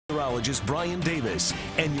Meteorologist Brian Davis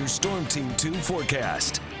and your Storm Team 2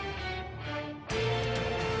 forecast.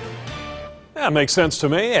 That makes sense to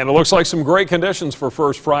me, and it looks like some great conditions for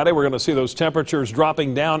First Friday. We're going to see those temperatures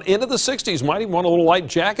dropping down into the 60s. Might even want a little light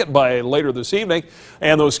jacket by later this evening,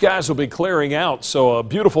 and those skies will be clearing out. So a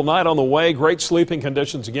beautiful night on the way. Great sleeping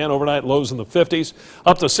conditions again. Overnight lows in the 50s,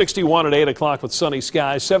 up to 61 at 8 o'clock with sunny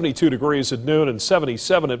skies, 72 degrees at noon, and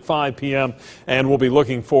 77 at 5 p.m. And we'll be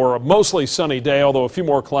looking for a mostly sunny day, although a few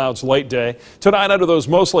more clouds late day. Tonight, under those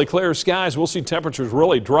mostly clear skies, we'll see temperatures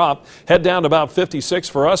really drop. Head down to about 56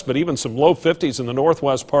 for us, but even some low 50s in the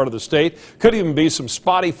northwest part of the state. Could even be some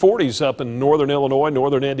spotty 40s up in northern Illinois,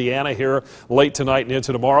 northern Indiana here late tonight and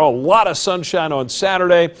into tomorrow. A lot of sunshine on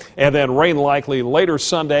Saturday, and then rain likely later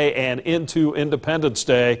Sunday and into Independence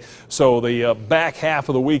Day. So the back half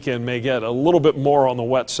of the weekend may get a little bit more on the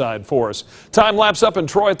wet side for us. Time lapse up in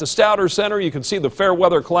Troy at the Stouter Center. You can see the fair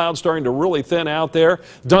weather clouds starting to really thin out there.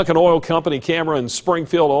 Duncan Oil Company camera in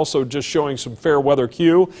Springfield also just showing some fair weather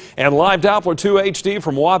cue. And live Doppler 2 HD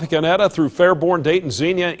from Wapakoneta through Fairborn, Dayton,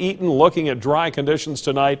 Xenia, Eaton, looking at dry conditions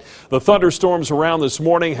tonight. The thunderstorms around this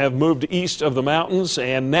morning have moved east of the mountains,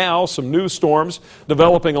 and now some new storms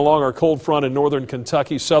developing along our cold front in northern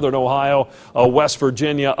Kentucky, southern Ohio, West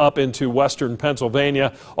Virginia, up into western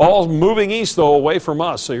Pennsylvania. All moving east, though, away from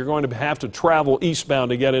us, so you're going to have to travel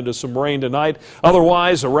eastbound to get into some rain tonight.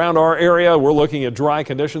 Otherwise, around our area, we're looking at dry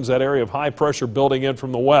conditions. That area of high pressure building in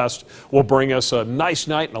from the west will bring us a nice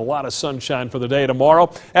night and a lot of sunshine for the day tomorrow.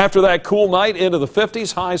 After that cool night, into the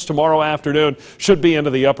 50s. Highs tomorrow afternoon should be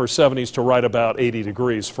into the upper 70s to right about 80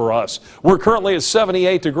 degrees for us. We're currently at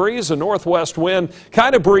 78 degrees, a northwest wind,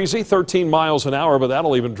 kind of breezy, 13 miles an hour, but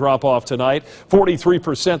that'll even drop off tonight.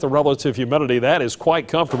 43% the relative humidity. That is quite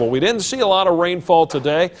comfortable. We didn't see a lot of rainfall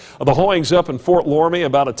today. The Hoyings up in Fort Loramie,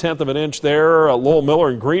 about a 1/10 of an inch there. Lowell Miller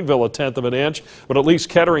and Greenville, a 1/10 of an inch, but at least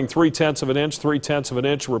Kettering, 3/10 of an inch, 3/10 of an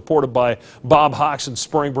inch reported by Bob Hawks in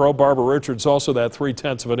Springboro. Barbara Richards also that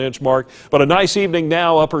 3/10 of an inch mark, but a nice evening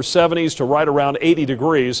now, upper 70s to right around 80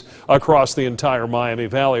 degrees across the entire Miami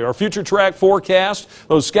Valley. Our future track forecast,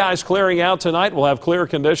 those skies clearing out tonight. We'll have clear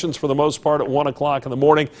conditions for the most part at 1 o'clock in the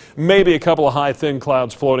morning. Maybe a couple of high thin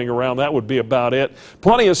clouds floating around. That would be about it.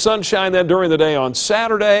 Plenty of sunshine then during the day on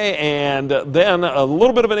Saturday, and then a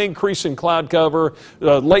little bit of an increase in cloud cover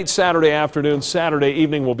late Saturday afternoon. Saturday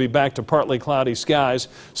evening we'll be back to partly cloudy skies.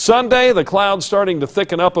 Sunday, the clouds starting to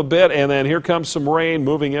thicken up a bit, and then here comes some rain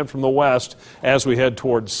moving in from the west as we head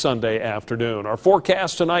towards Sunday afternoon. Our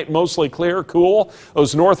forecast tonight, mostly clear, cool.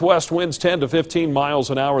 Those northwest winds 10 to 15 miles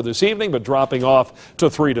an hour this evening, but dropping off to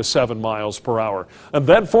 3 to 7 miles per hour. And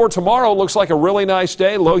then for tomorrow, looks like a really nice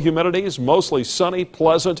day. Low humidities, mostly sunny,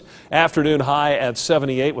 pleasant. Afternoon high at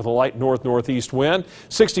 78 with a light north-northeast wind.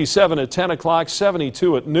 67 at 10 o'clock,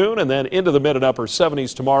 72 at noon, and then into the mid and upper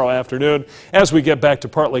 70s tomorrow afternoon as we get back to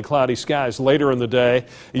partly cloudy skies later in the day.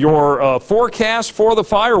 Your forecast for the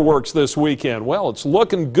fireworks this weekend. Well, it's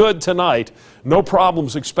looking good tonight. No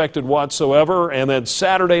problems expected whatsoever. And then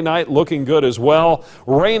Saturday night looking good as well.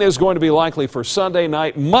 Rain is going to be likely for Sunday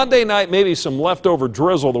night. Monday night, maybe some leftover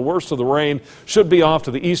drizzle. The worst of the rain should be off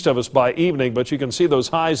to the east of us by evening, but you can see those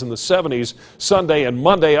highs in the 70s Sunday and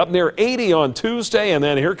Monday, up near 80 on Tuesday. And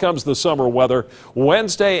then here comes the summer weather.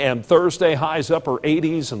 Wednesday and Thursday, highs upper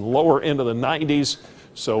 80s and lower into the 90s.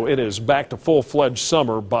 So it is back to full-fledged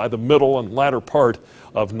summer by the middle and latter part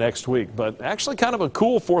of next week. But actually kind of a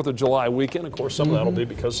cool 4th of July weekend. Of course, some of that will be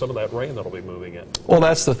because some of that rain that'll be moving in. Well,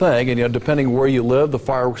 that's the thing. And, depending where you live, the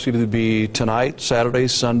fireworks either be tonight, Saturday,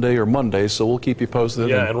 Sunday, or Monday. So we'll keep you posted.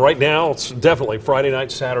 Yeah, and right now it's definitely Friday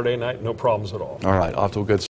night, Saturday night. No problems at all. All right, off to a good start.